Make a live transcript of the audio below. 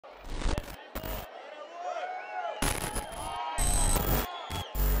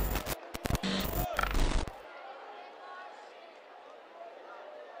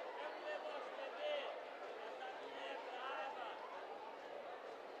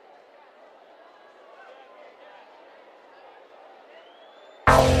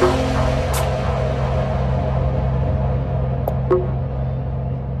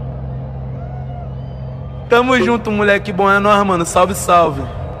Tamo junto, moleque bom, é nóis, mano. Salve, salve.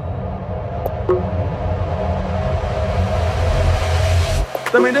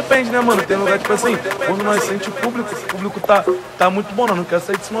 Também depende, né, mano? Tem lugar, tipo assim, quando nós sente o público tá muito bom, não quer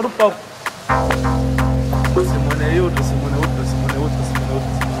sair de cima do palco. Uma semana é outra, semana é outra, semana é outra, semana é outra,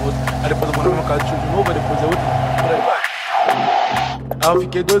 semana é outra. Aí depois eu mando meu cara de show de novo, aí depois é outra, por aí vai. Aí eu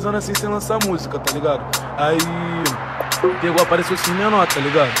fiquei 2 anos assim sem lançar música, tá ligado? Aí pegou, apareceu assim minha nota, tá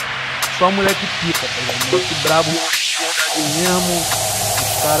ligado? Só moleque pica, tá ligado? Moleque brabo, mesmo,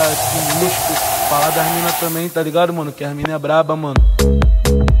 os caras sinistros, falar das minas também, tá ligado, mano? Que as minas é braba, mano.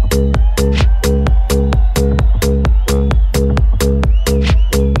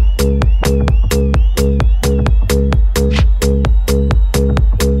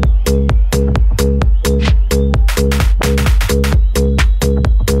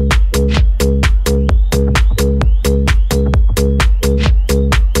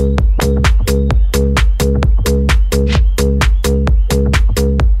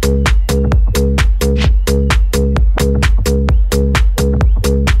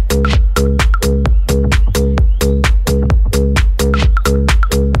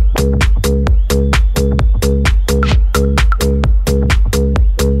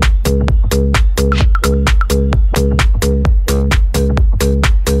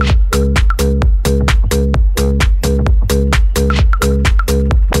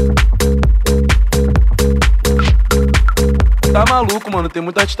 Tá maluco, mano, tem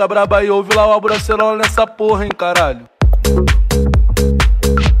muita artista braba aí, ouve lá o Albracerola nessa porra, hein, caralho.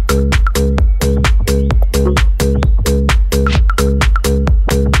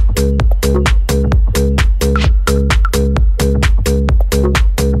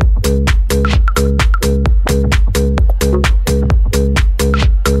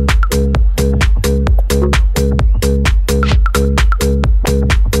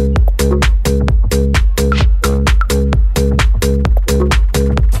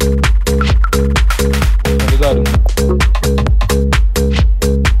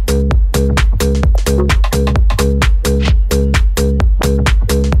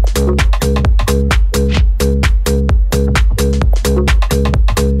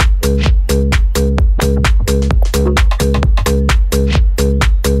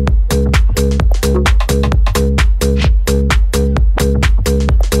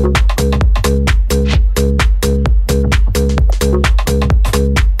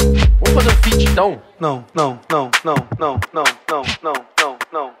 Não.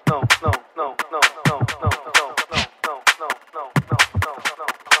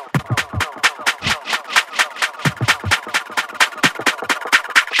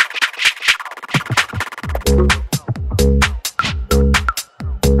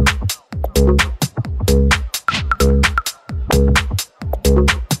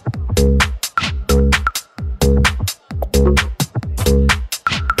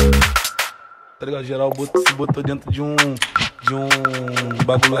 Tá ligado? Geral se botou dentro de um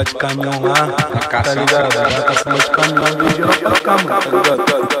bagulho lá de caminhão lá, tá ligado? A caçamba de caminhão veio geral pra cá, mano, tá ligado?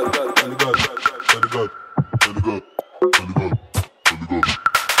 Tá ligado?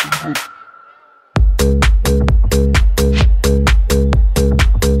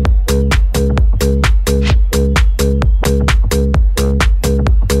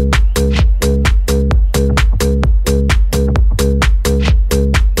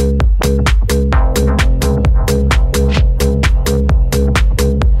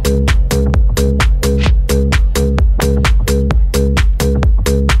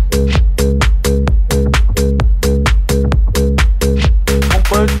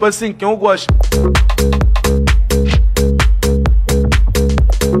 Tipo assim, quem eu gosto.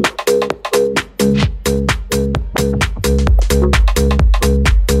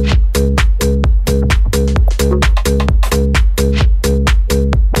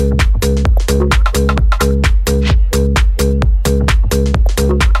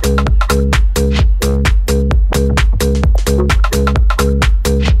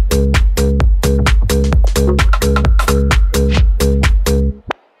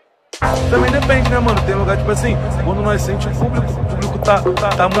 Também depende, né, mano? Tem lugar, tipo assim, quando nós sente o público tá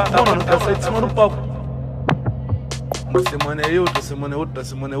muito bom, não quer sair de cima do palco. Uma semana é outra, semana é outra,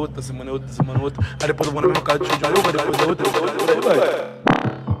 semana é outra, semana é outra, semana é outra. Aí depois eu vou no meu carro de show de novo, aí depois é outra, aí vai.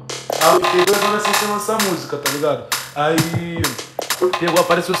 Aí eu fiquei 2 anos assim sem lançar música, tá ligado? Aí pegou,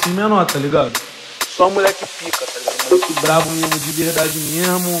 apareceu assim minha nota, tá ligado? Só moleque pica, tá ligado? Moleque brabo mesmo, de verdade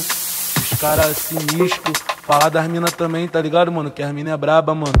mesmo. Os caras sinistros. Falar das minas também, tá ligado, mano? Que as minas é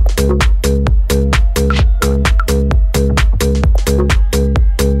braba, mano.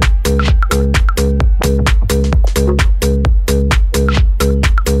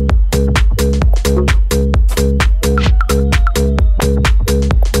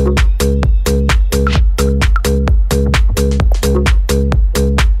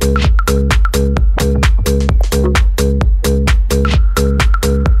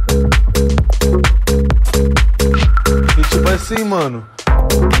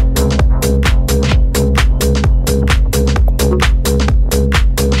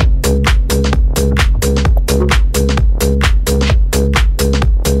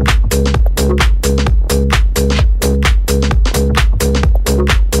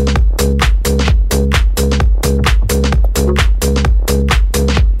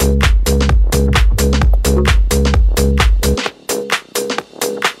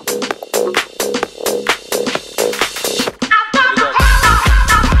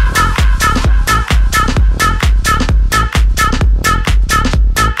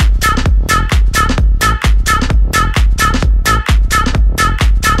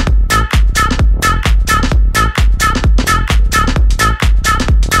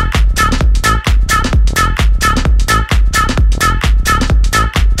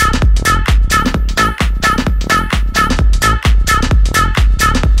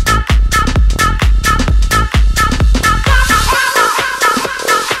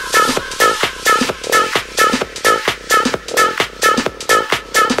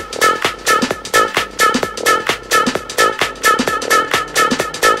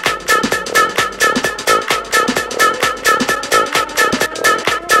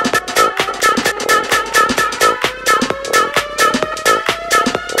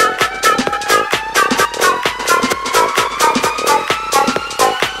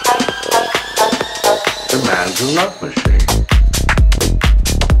 love machine.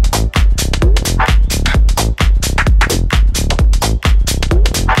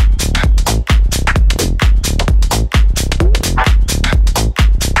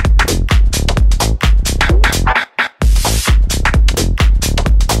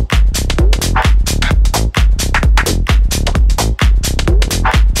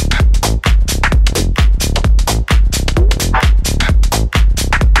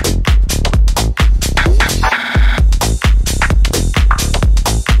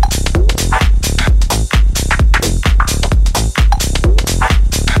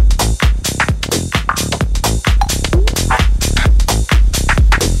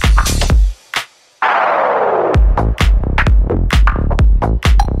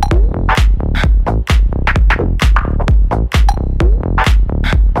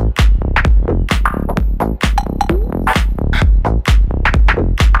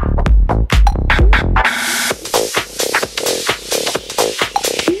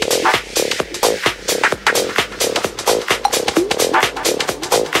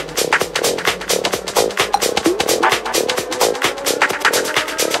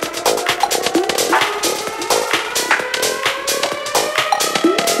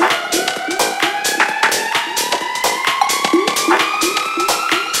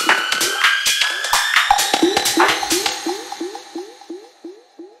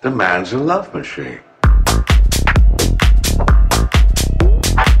 The man's a love machine.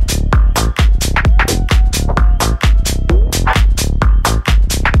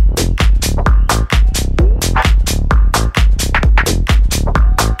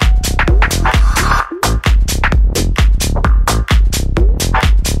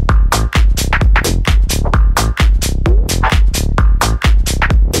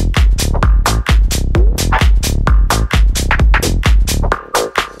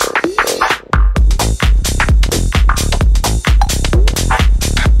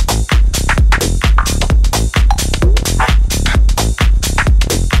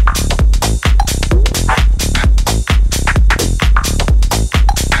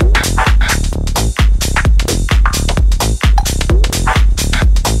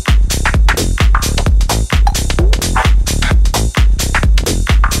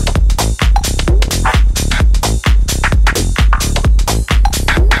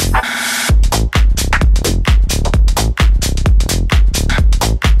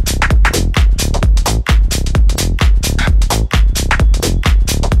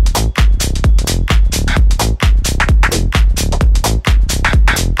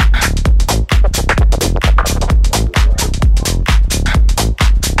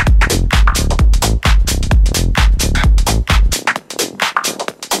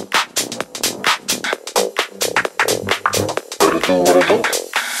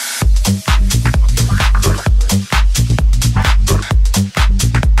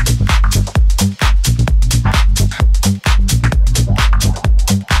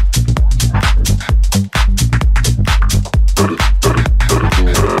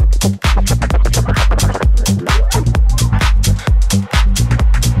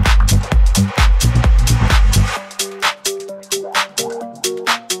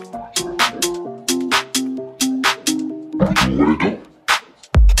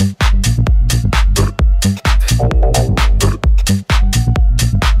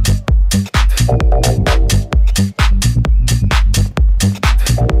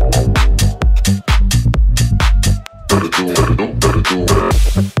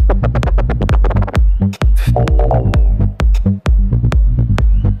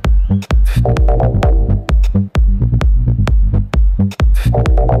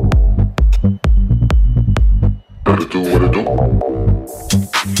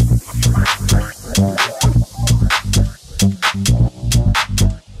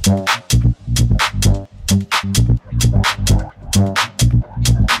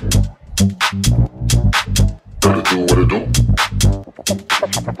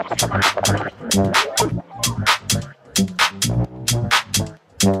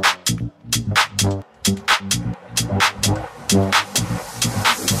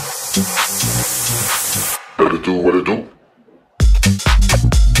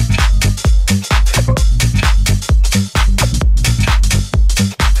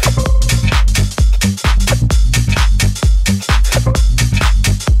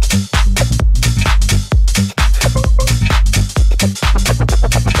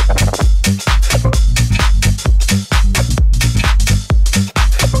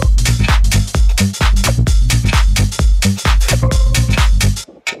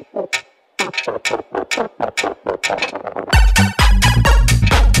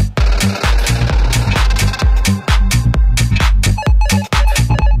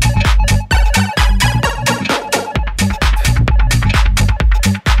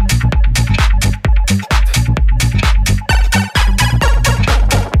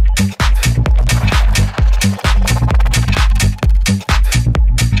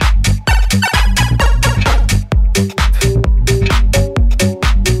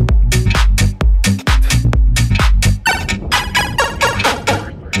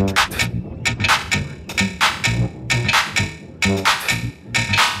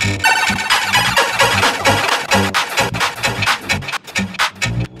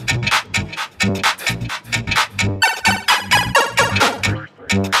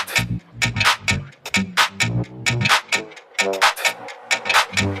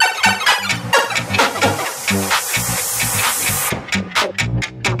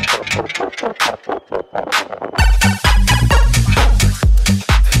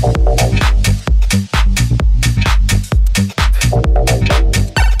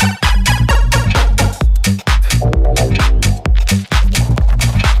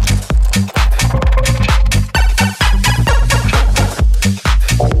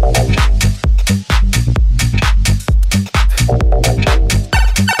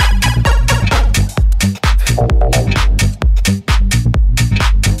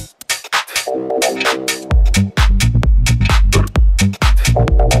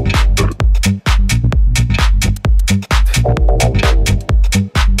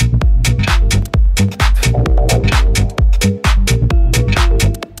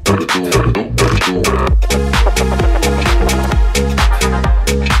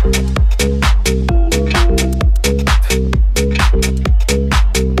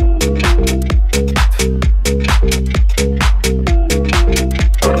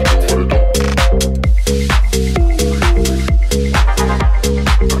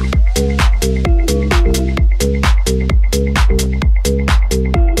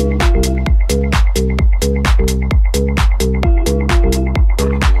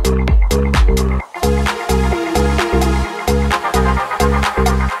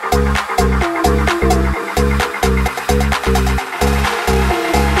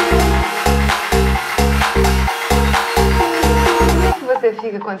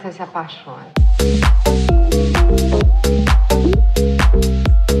 fica quando você se apaixona?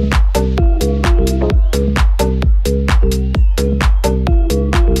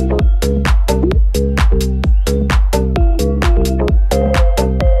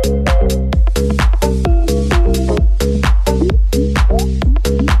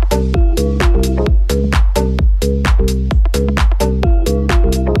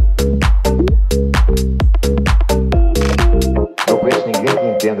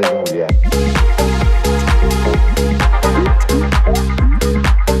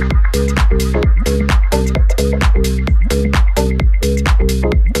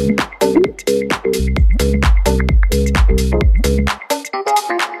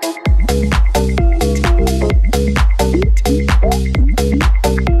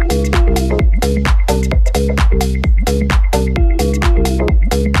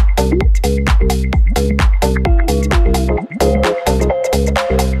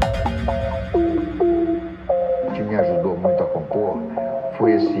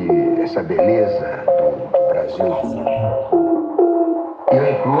 Essa beleza do Brasil. E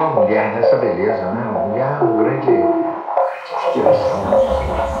eu incluo a mulher nessa beleza, né? A mulher é uma grande inspiração.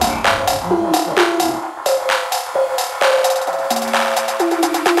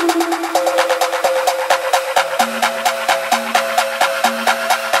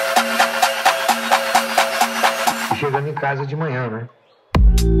 E chegando em casa de manhã, né?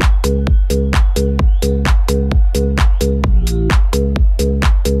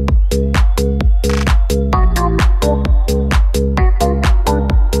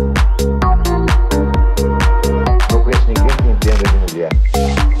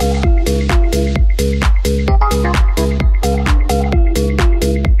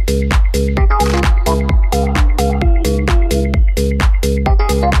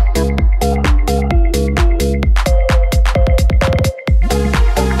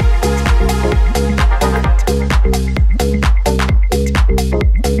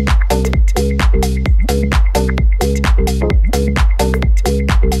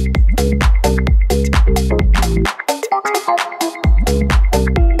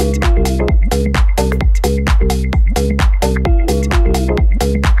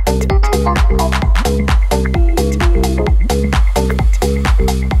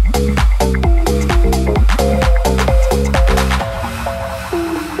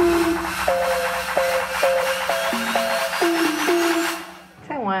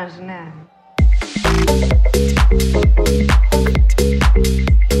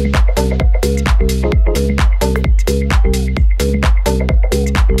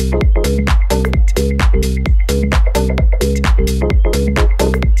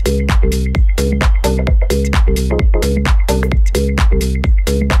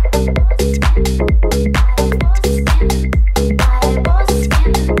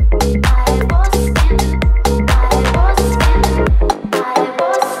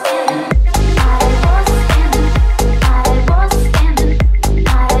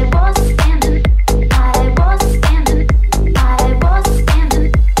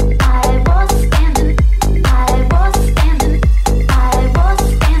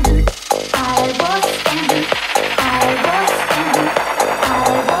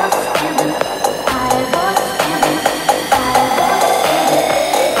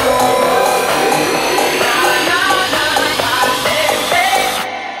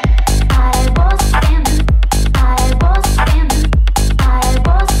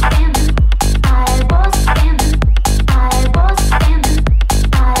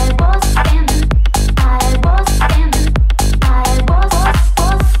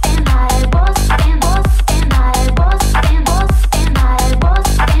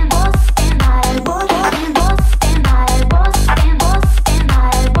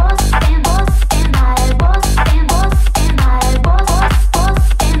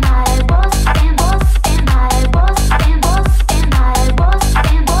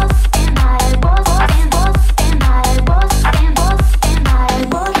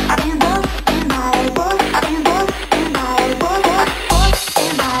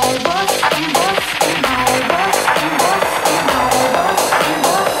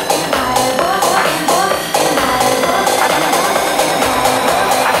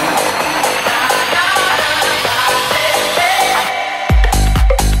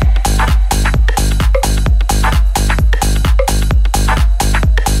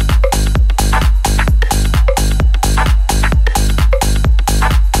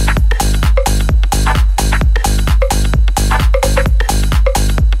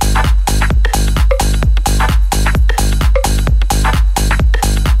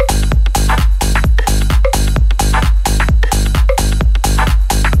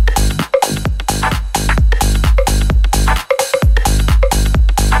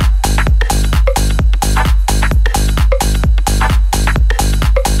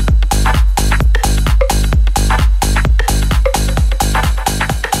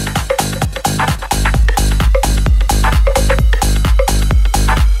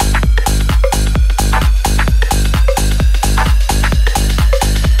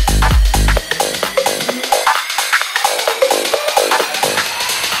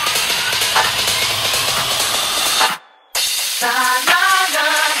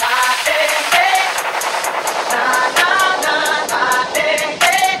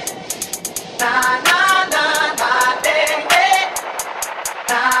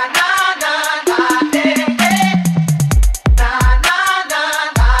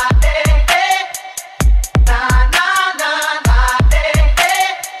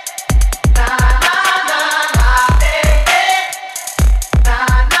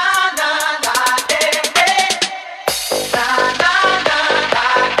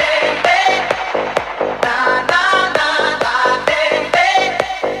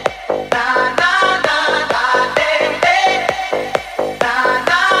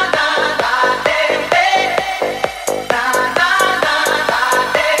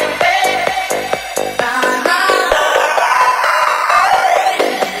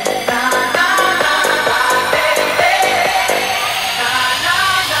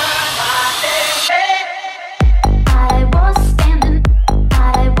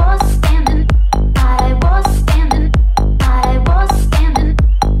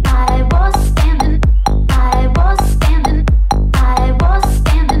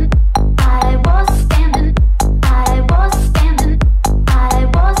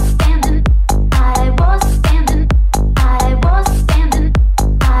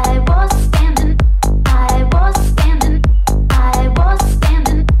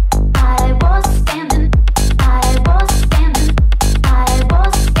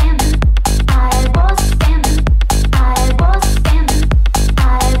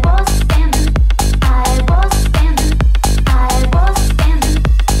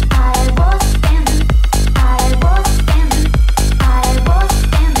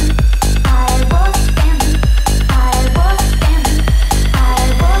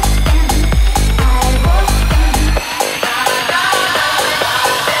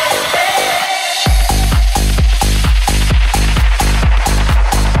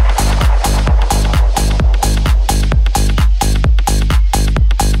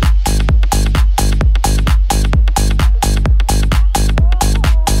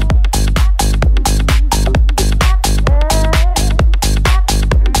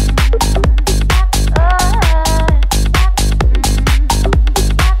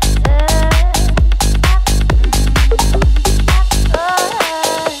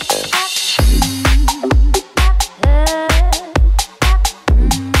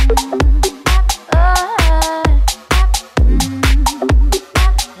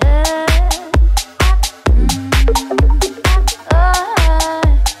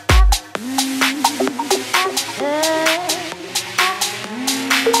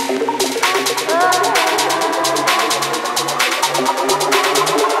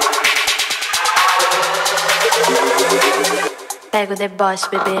 Pega o deboche,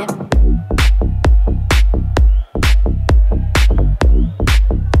 bebê.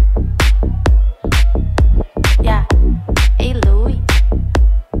 Yeah. Hey, Louie.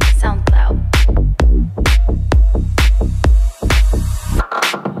 SoundCloud.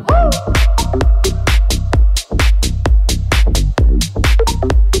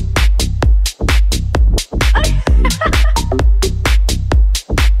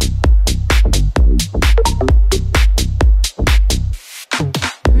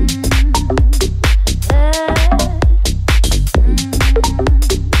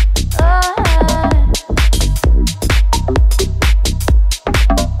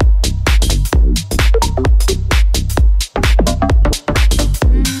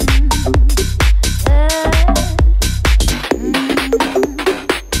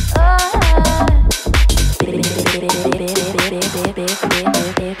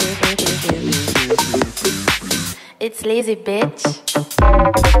 It's lazy, bitch.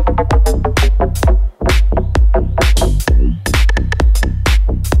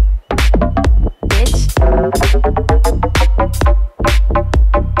 Bitch.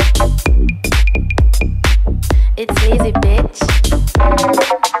 It's lazy, bitch.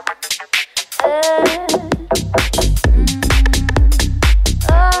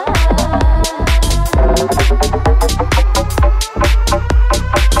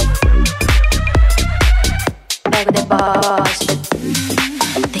 Pega o deboche.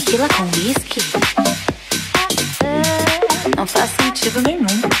 Tequila com whisky? Não faz sentido nenhum.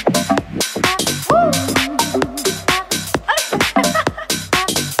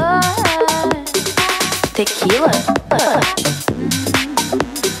 Tequila?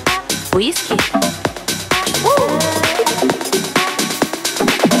 Whisky?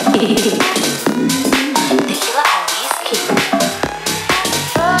 Tequila com whisky?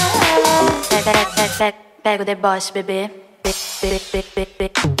 Pega o deboche, bebê.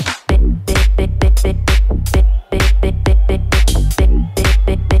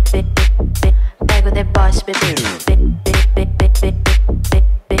 Pega o deboche, bebê.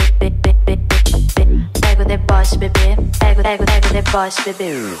 Pega o deboche, bebê. Pega o deboche,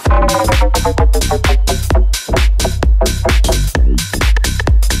 bebê.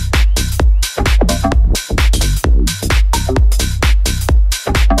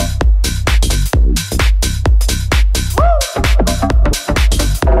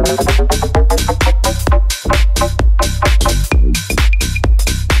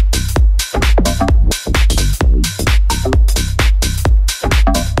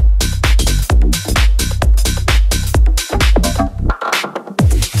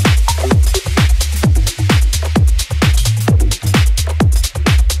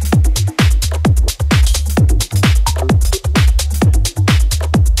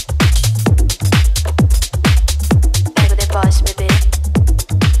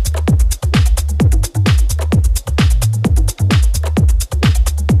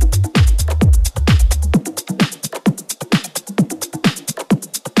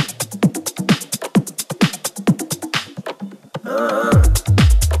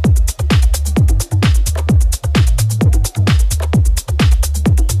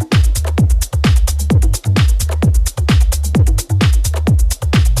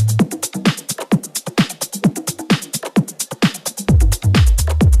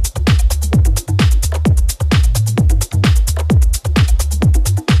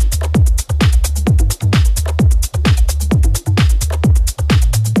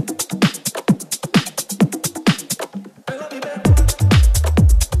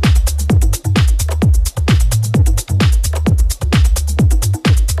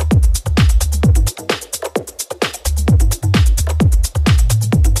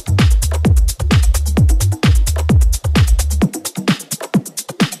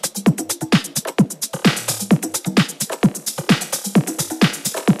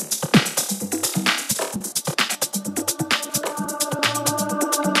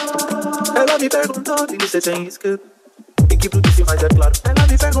 Ela me perguntou se você tem inscrito. E que tudo disse, mas é claro. Ela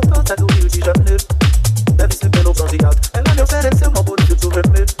me perguntou se é do Rio de Janeiro. Deve ser pelo bronzeado. Ela me ofereceu um amor de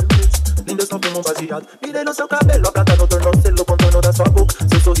vermelho. Linda, só fumo um baseado. Mirei no seu cabelo, a prata no tornozelo, contorno da sua boca,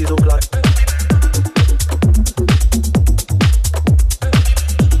 seu sorriso claro.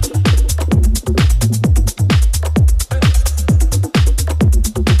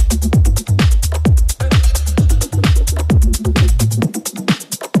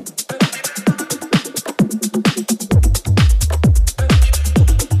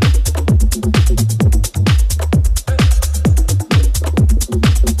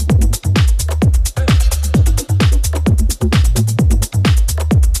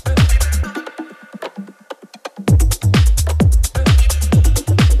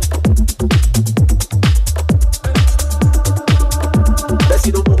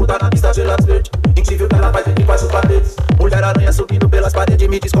 pelas paredes,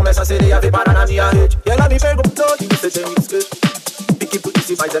 me diz começa a sereia, vem parar na minha rede. E ela me perguntou, o que você tem escrito? Pique pro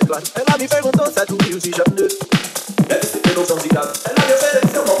disse, mas é claro. Ela me perguntou se é do Rio de Janeiro. Deve ser pelo bronzeado. Ela me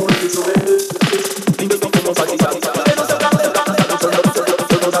ofereceu uma bolsa de sorvete. Lindos não fumam fatiado. Tirei no seu carro, seu carro,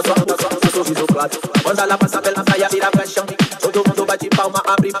 da sua boca, seu sorriso claro. Quando ela passa pela praia, vira paixão. Todo mundo bate palma,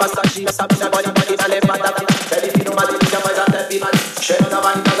 abre passagem. Sabe se agora aqui na levada. Pele vira uma delícia, mas até final. Cheira na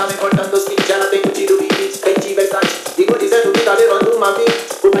barriga, tá me cortando os kits. Ela tem um tiro e tem diversidade. Digo dizendo que tá levando uma vida.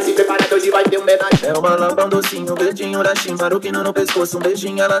 Mas se prepara que hoje vai ter homenagem. É uma lamba, um docinho, um verdinho da Chim. Maroquino no pescoço, um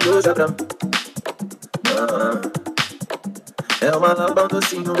beijinho, ela doja pra mim. É uma lamba, um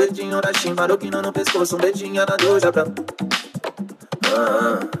docinho, um verdinho da Chim. Maroquino no pescoço, um beijinho, ela doja pra mim.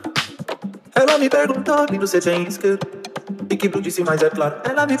 Ela me perguntou, lindo, você tem isqueiro? E que Blue disse, mas é claro.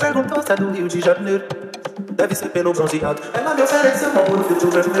 Ela me perguntou se é do Rio de Janeiro. Deve ser pelo bronzeado. Ela me ofereceu um amor no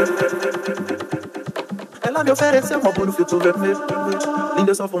filtro vermelho. Ela me ofereceu um amor no filtro vermelho.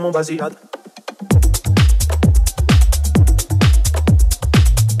 Linda, eu só fumo um baseado.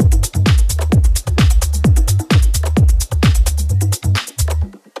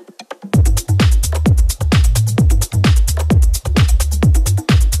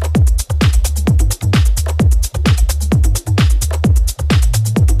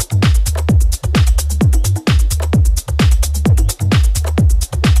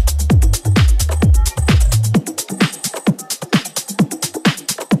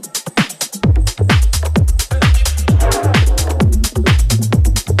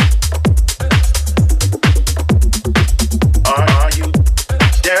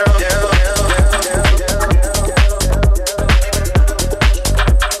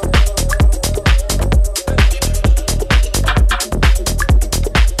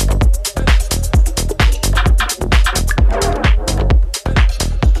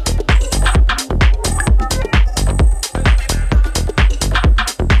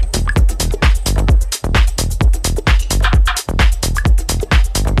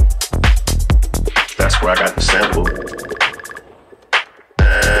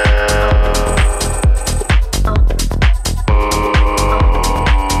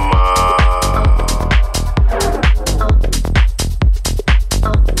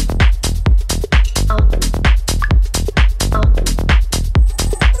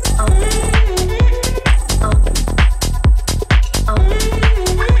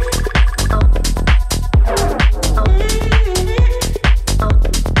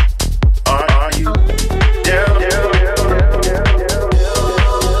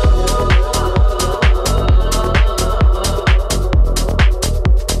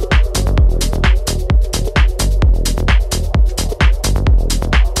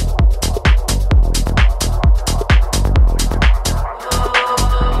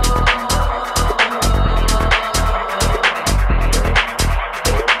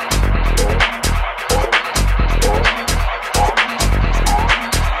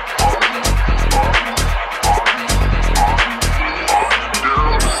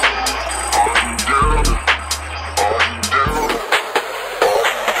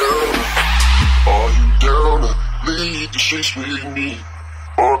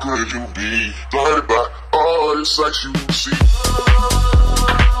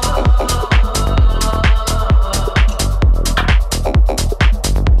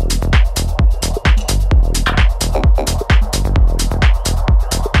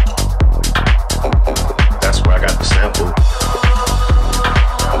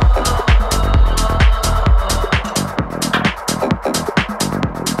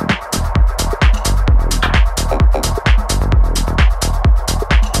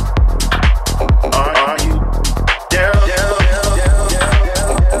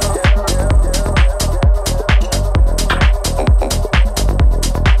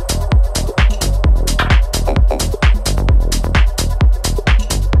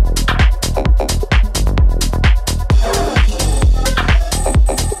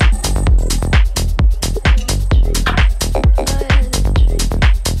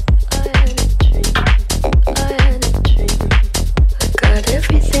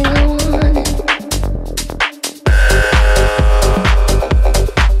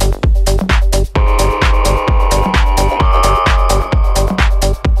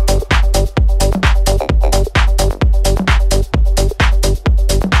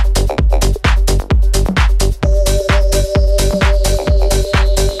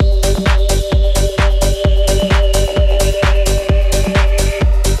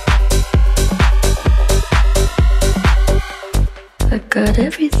 got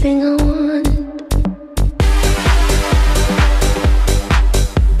everything I wanted.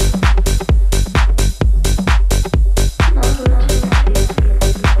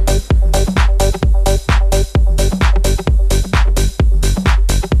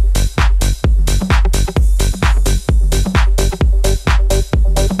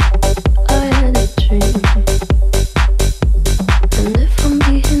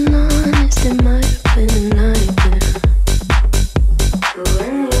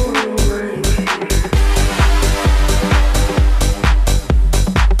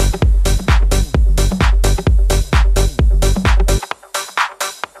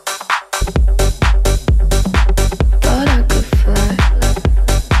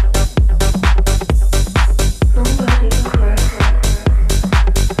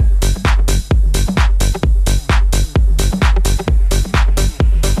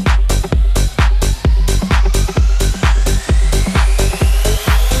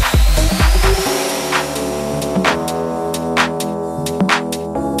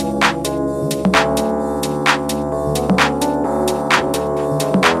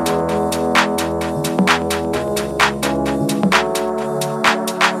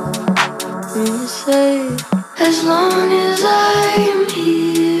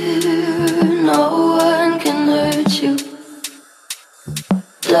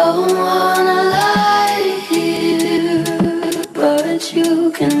 don't wanna lie here, but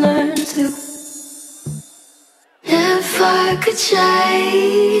you can learn to. If I could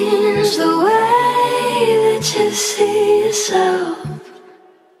change the way that you see yourself,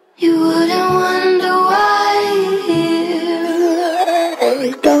 you wouldn't wonder why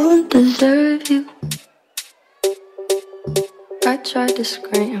I don't deserve you. I tried to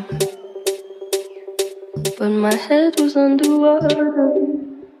scream, but my head was underwater.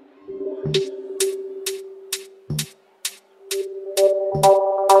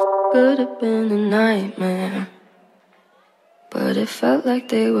 Could have been a nightmare, but it felt like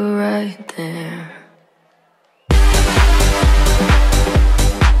they were right there.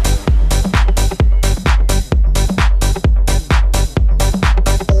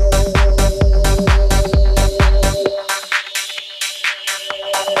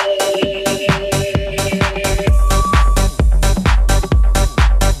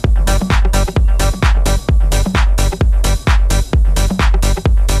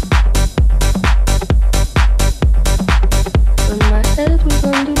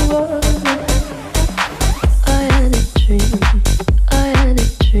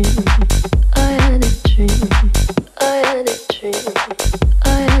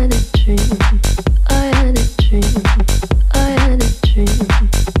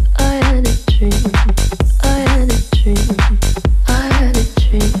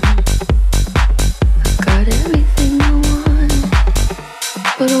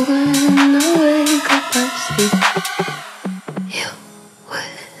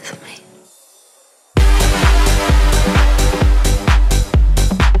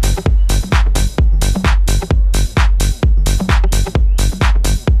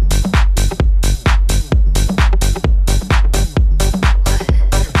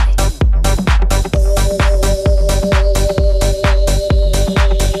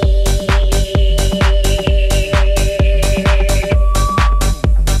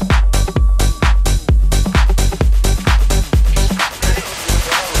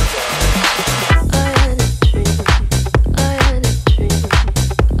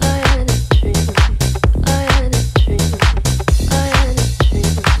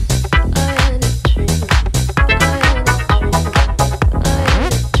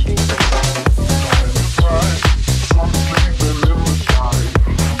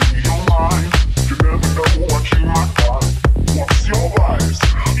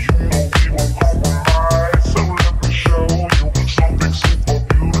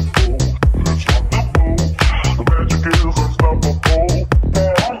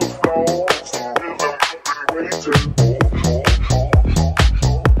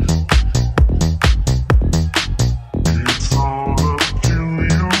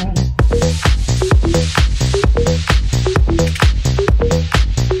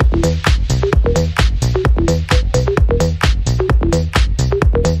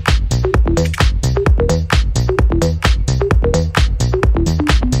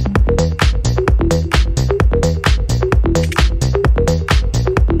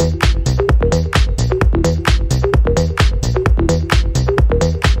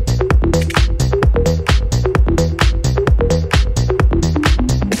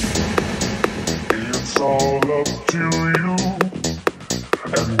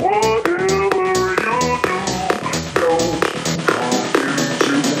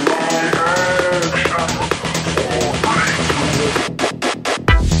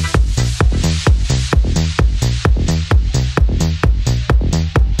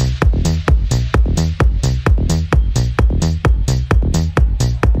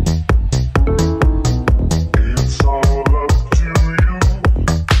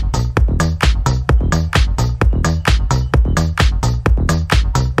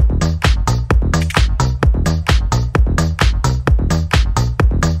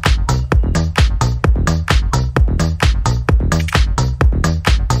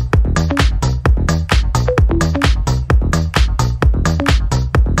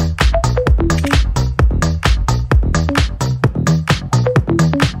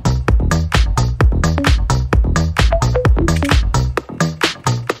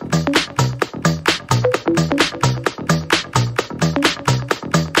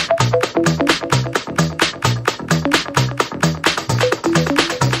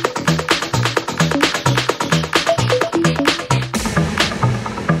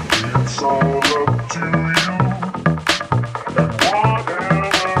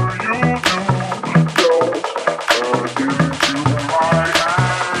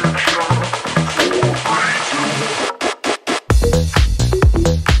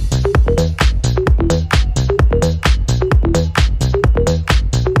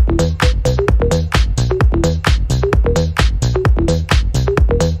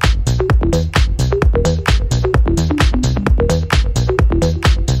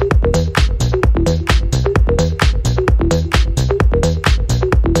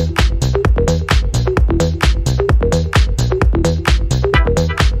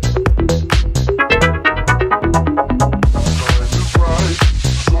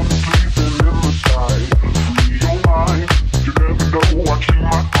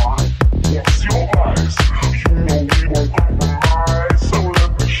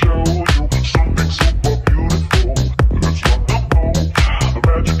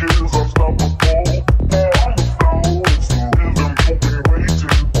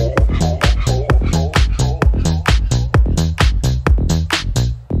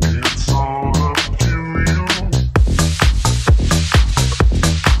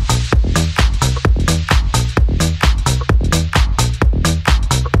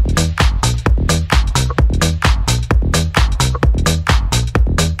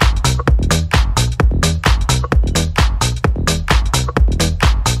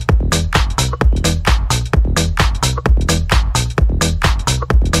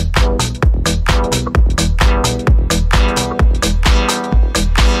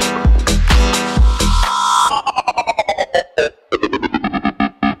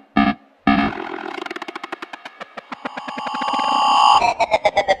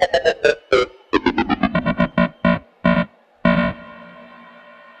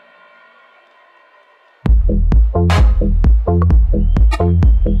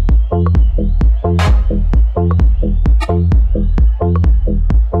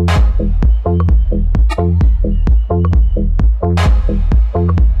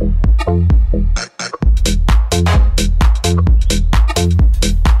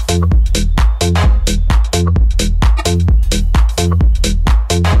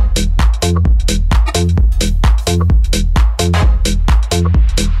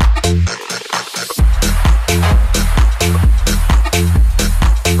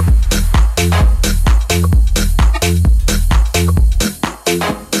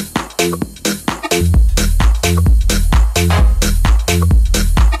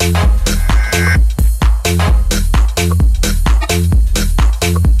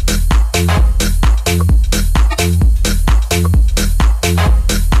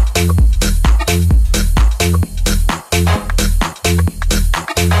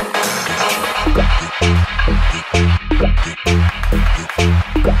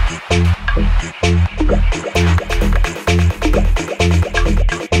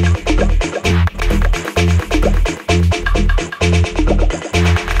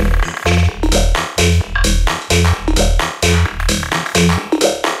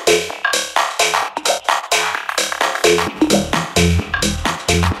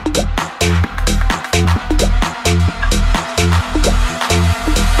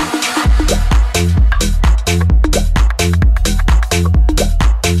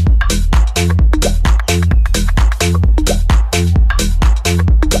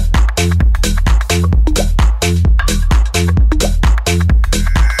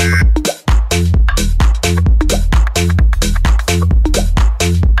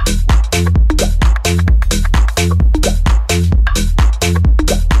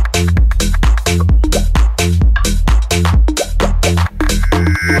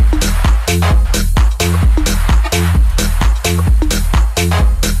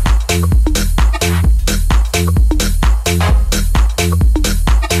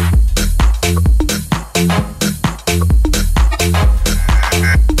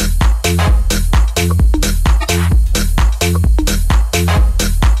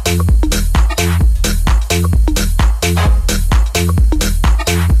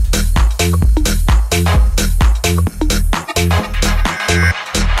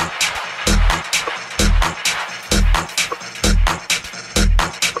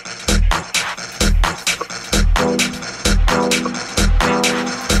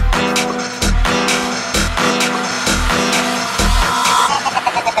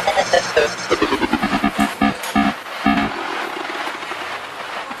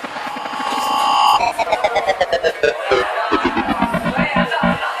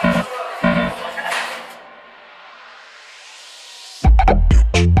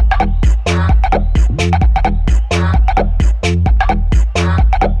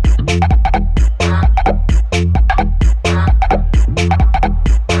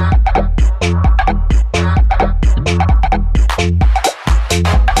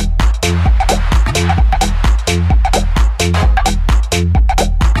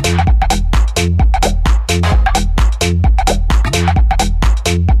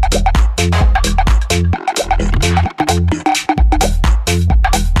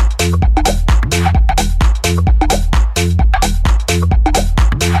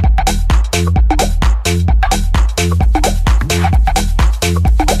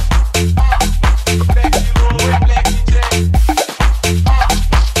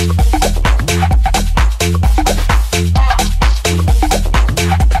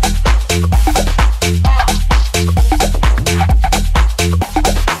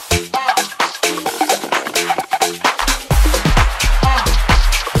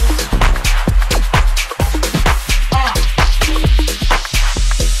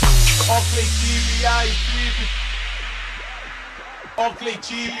 Oakley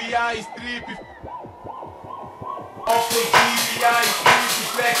tip, a strip. Oakley tip, a strip.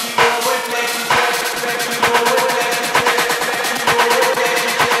 Black low, black jack, black low, black jack, black low, black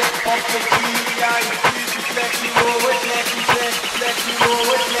jack. Oakley tip, a strip. Black low, black jack, black low,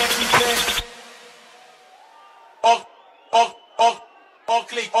 black jack.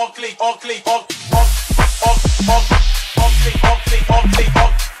 Oakley, Oakley, Oakley, Oakley, Oakley, Oakley, Oakley,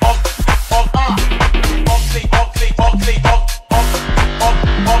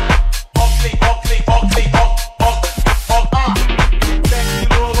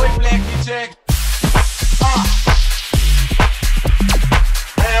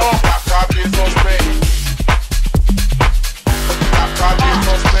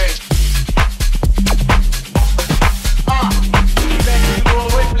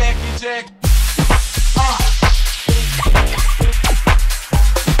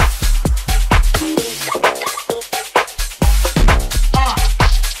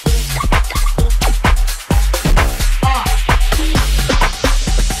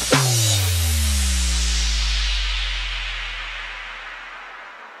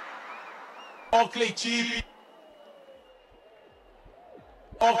 Oakley tip,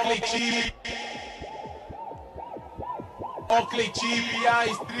 Oakley tip, Oakley tip, a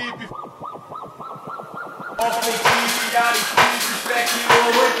strip, Oakley tip, a strip, black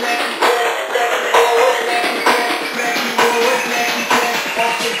low, black jack, black low, black jack,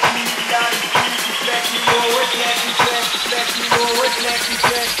 Oakley tip, a strip, black low, black jack, black low, black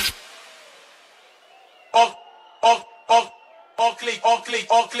jack. Oakley, Oakley,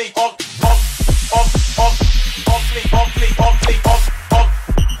 Oakley, Oakley. Oakley, Oakley, Oakley, Oakley, Oakley,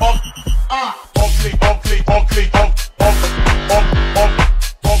 Oakley,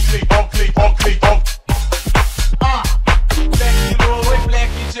 Oakley, Oakley, Oakley, black low,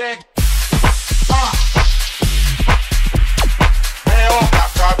 black jack. Na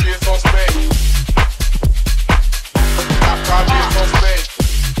cabeça aos pés, na cabeça aos pés.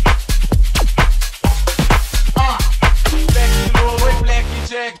 Black low, black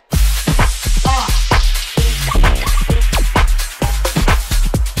jack.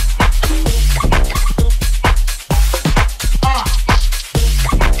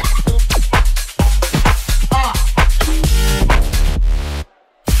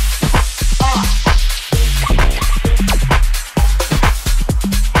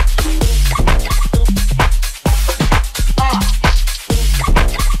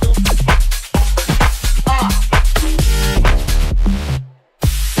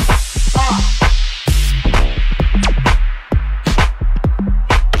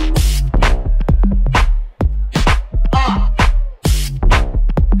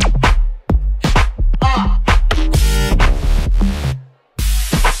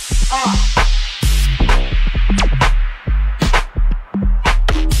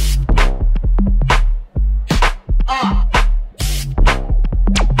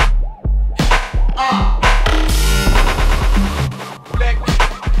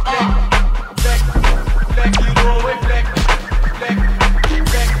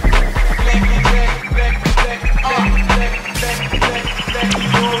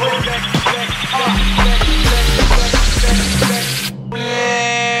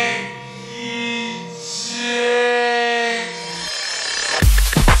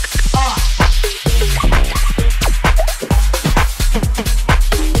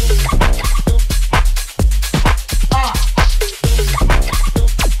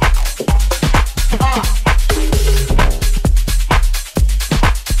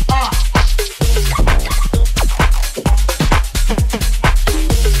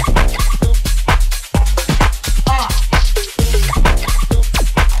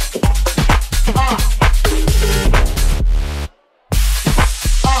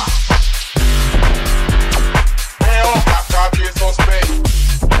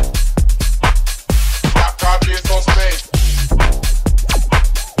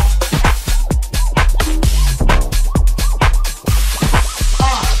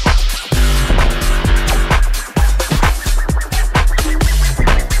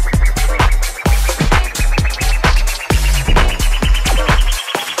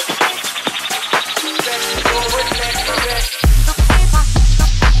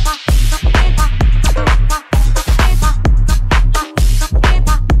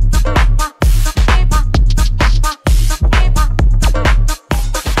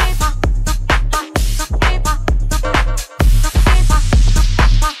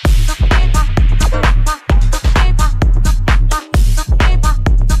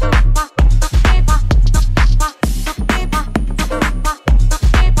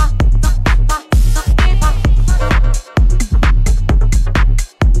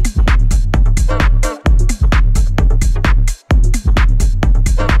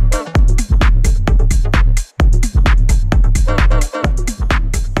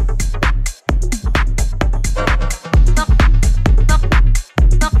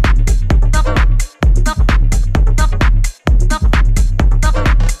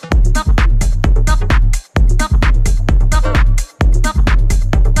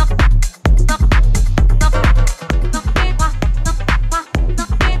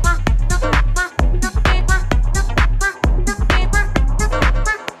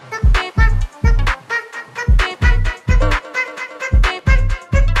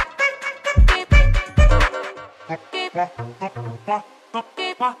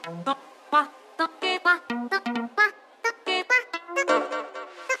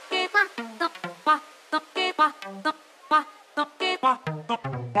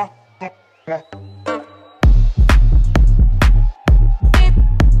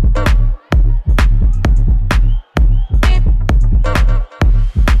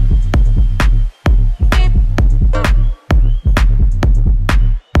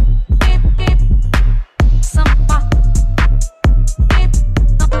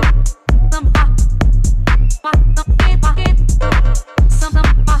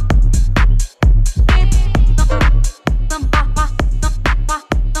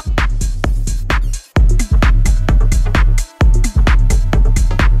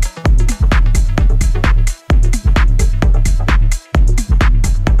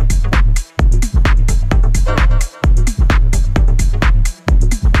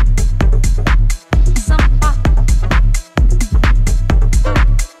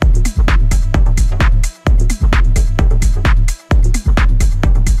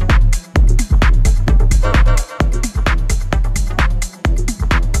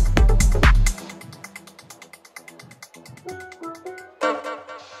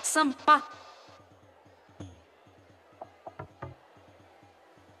 Sampa.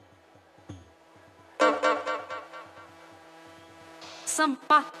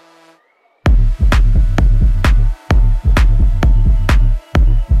 Sampa.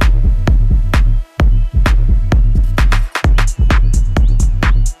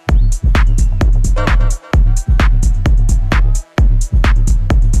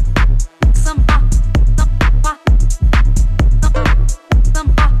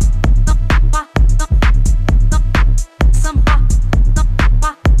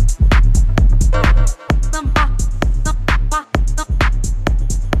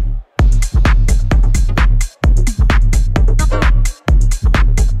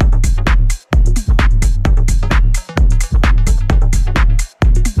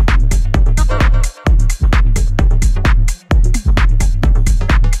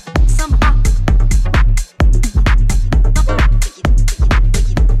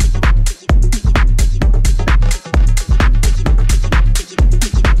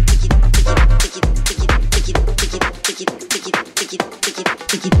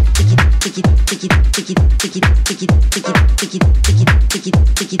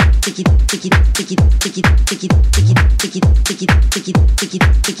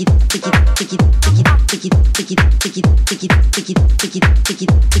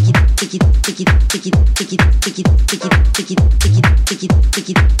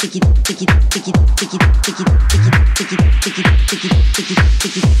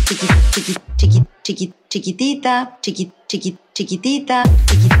 Chiquitita, chiquitita,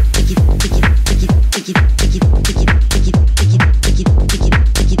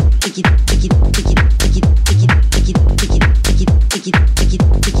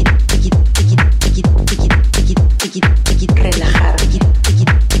 relajar.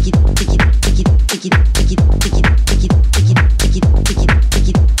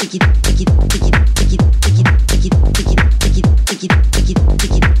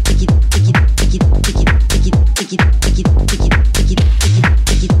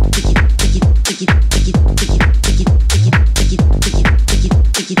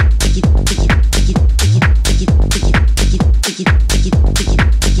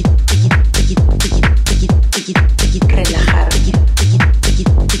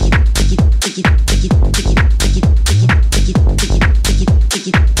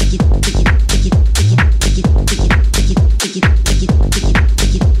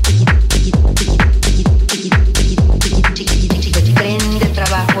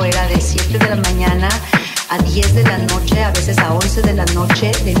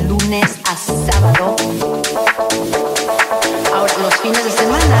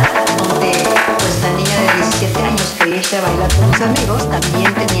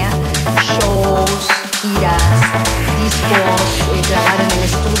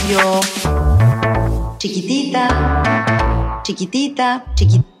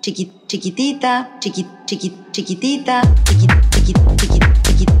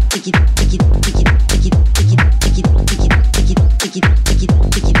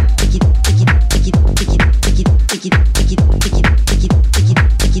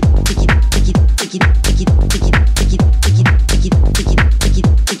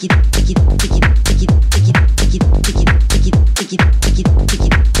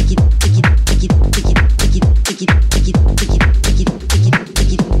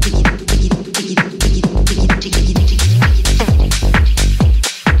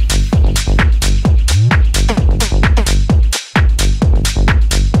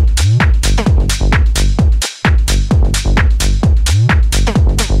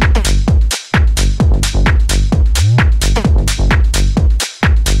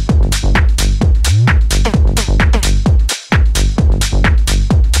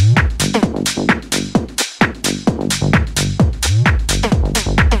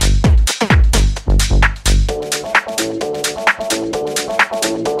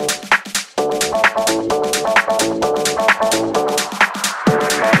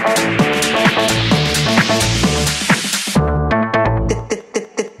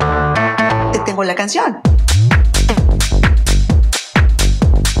 canción.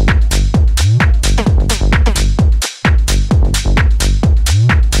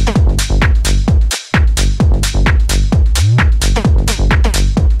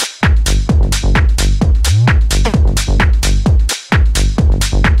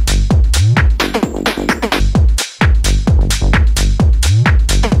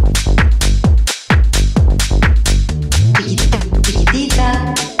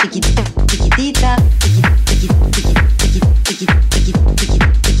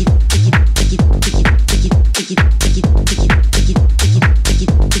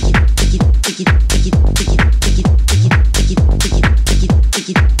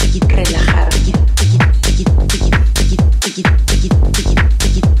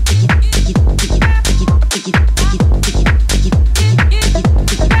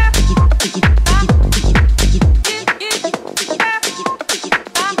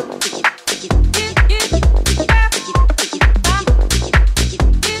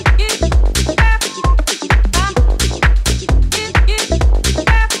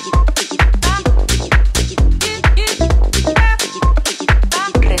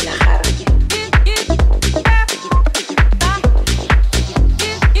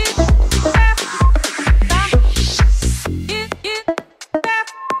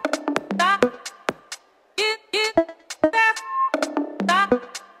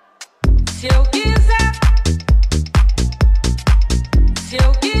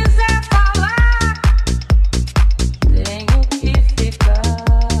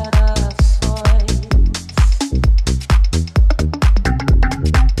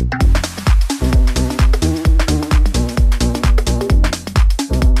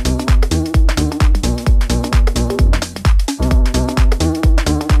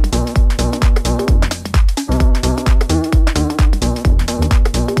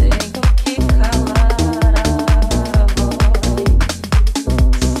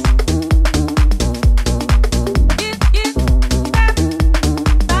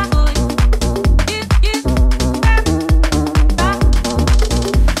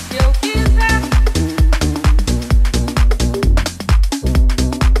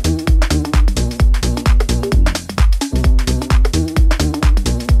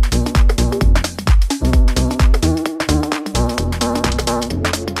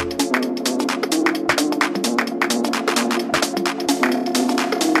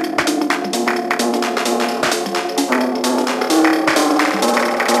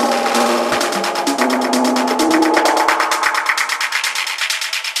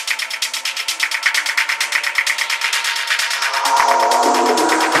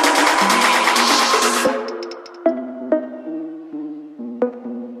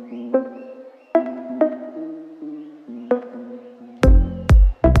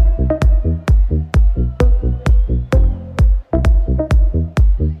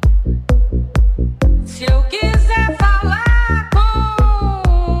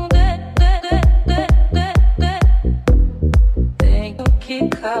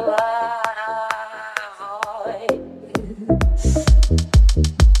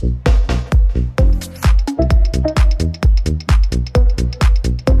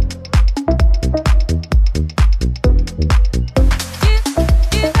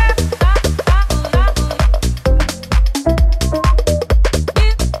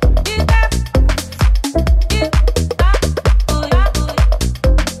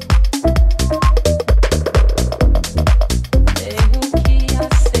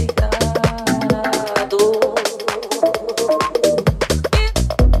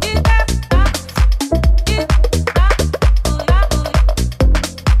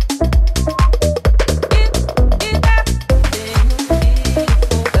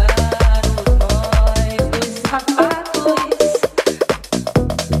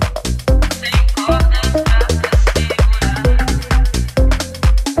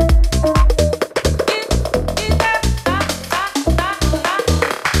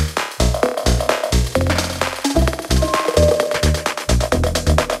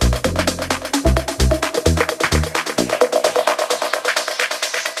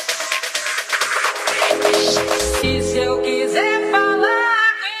 She's